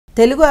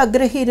తెలుగు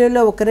అగ్ర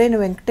హీరోలో ఒకరైన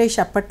వెంకటేష్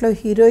అప్పట్లో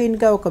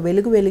హీరోయిన్గా ఒక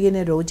వెలిగిన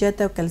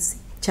రోజాతో కలిసి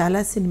చాలా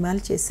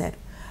సినిమాలు చేశారు.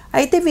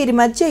 అయితే వీరి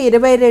మధ్య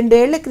 22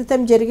 ఏళ్ల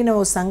క్రితం జరిగిన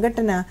ఓ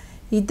సంఘటన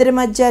ఇద్దరి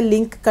మధ్య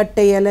లింక్ కట్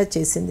అయ్యేలా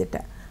చేసిందిట.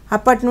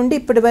 అప్పటి నుండి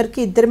ఇప్పటి వరకు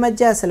ఇద్దరి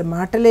మధ్య అసలు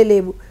మాటలే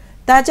లేవు.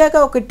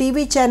 తాజాగా ఒక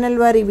టీవీ ఛానల్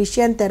వారి ఈ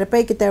విషయాన్ని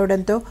తెరపైకి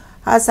తేవడంతో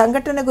ఆ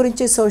సంఘటన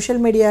గురించి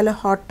సోషల్ మీడియాలో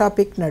హాట్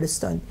టాపిక్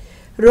నడుస్తోంది.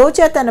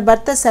 రోజా తన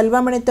భర్త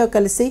సెల్వమణితో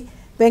కలిసి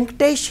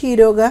వెంకటేష్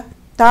హీరోగా,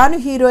 తాను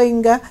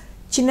హీరోయిన్గా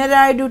చిన్న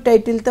రాయుడు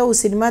టైటిల్తో ఓ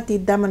సినిమా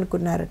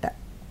తీద్దామనుకున్నారట.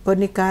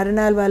 కొన్ని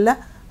కారణాల వల్ల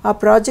ఆ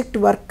ప్రాజెక్ట్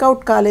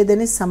వర్కౌట్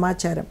కాలేదని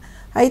సమాచారం.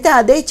 అయితే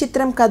అదే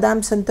చిత్రం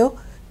కథాంశంతో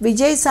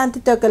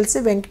విజయశాంతితో కలిసి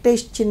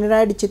వెంకటేష్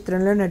చిన్నరాయుడు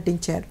చిత్రంలో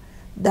నటించారు.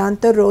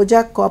 దాంతో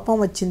రోజా కోపం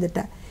వచ్చిందట.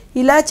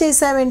 ఇలా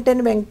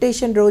చేశావేంటని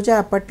వెంకటేష్ అండ్ రోజా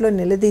అప్పట్లో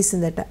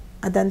నిలదీసిందట.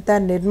 అదంతా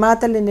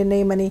నిర్మాతల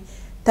నిర్ణయమని,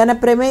 తన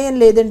ప్రమేయం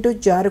లేదంటూ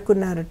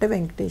జారుకున్నారట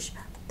వెంకటేష్.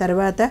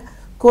 తర్వాత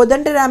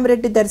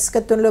కోదండరామిరెడ్డి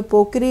దర్శకత్వంలో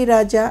పోకిరి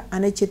రాజా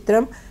అనే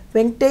చిత్రం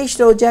వెంకటేష్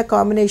రోజా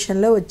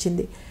కాంబినేషన్లో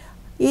వచ్చింది.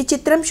 ఈ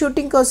చిత్రం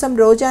షూటింగ్ కోసం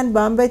రోజాను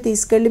బాంబే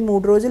తీసుకెళ్లి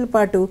 3 రోజుల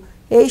పాటు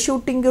ఏ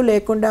షూటింగు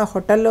లేకుండా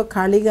హోటల్లో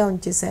ఖాళీగా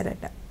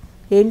ఉంచేశారట.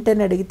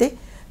 ఏంటని అడిగితే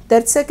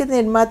దర్శక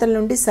నిర్మాతల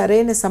నుండి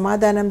సరైన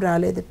సమాధానం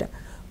రాలేదట.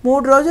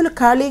 3 రోజులు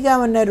ఖాళీగా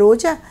ఉన్న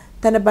రోజా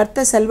తన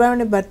భర్త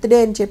సెల్వమణి బర్త్డే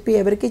అని చెప్పి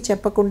ఎవరికీ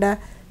చెప్పకుండా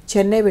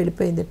చెన్నై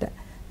వెళ్ళిపోయిందట.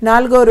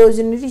 4వ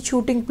రోజు నుండి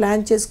షూటింగ్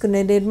ప్లాన్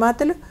చేసుకునే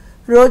నిర్మాతలు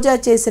రోజా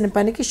చేసిన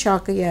పనికి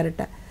షాక్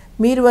అయ్యారట.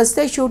 మీరు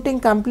వస్తే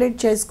షూటింగ్ కంప్లీట్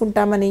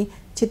చేసుకుంటామని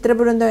చిత్ర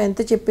బృందం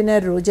ఎంత చెప్పినా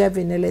రోజా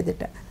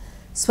వినలేదట.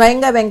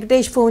 స్వయంగా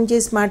వెంకటేష్ ఫోన్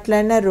చేసి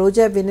మాట్లాడినా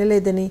రోజా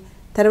వినలేదని,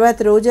 తర్వాత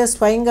రోజా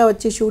స్వయంగా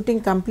వచ్చి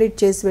షూటింగ్ కంప్లీట్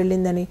చేసి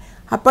వెళ్ళిందని,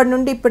 అప్పటి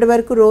నుండి ఇప్పటి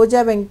వరకు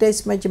రోజా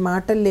వెంకటేష్ మధ్య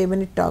మాటలు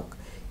లేవని టాక్.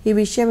 ఈ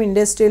విషయం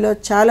ఇండస్ట్రీలో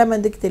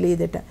చాలామందికి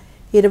తెలియదట.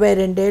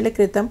 22 ఏళ్ల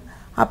క్రితం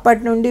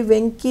అప్పటి నుండి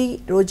వెంకీ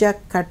రోజా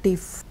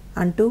కటీఫ్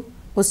అంటూ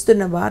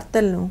వస్తున్న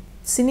వార్తలను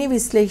సినీ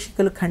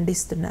విశ్లేషకులు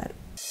ఖండిస్తున్నారు.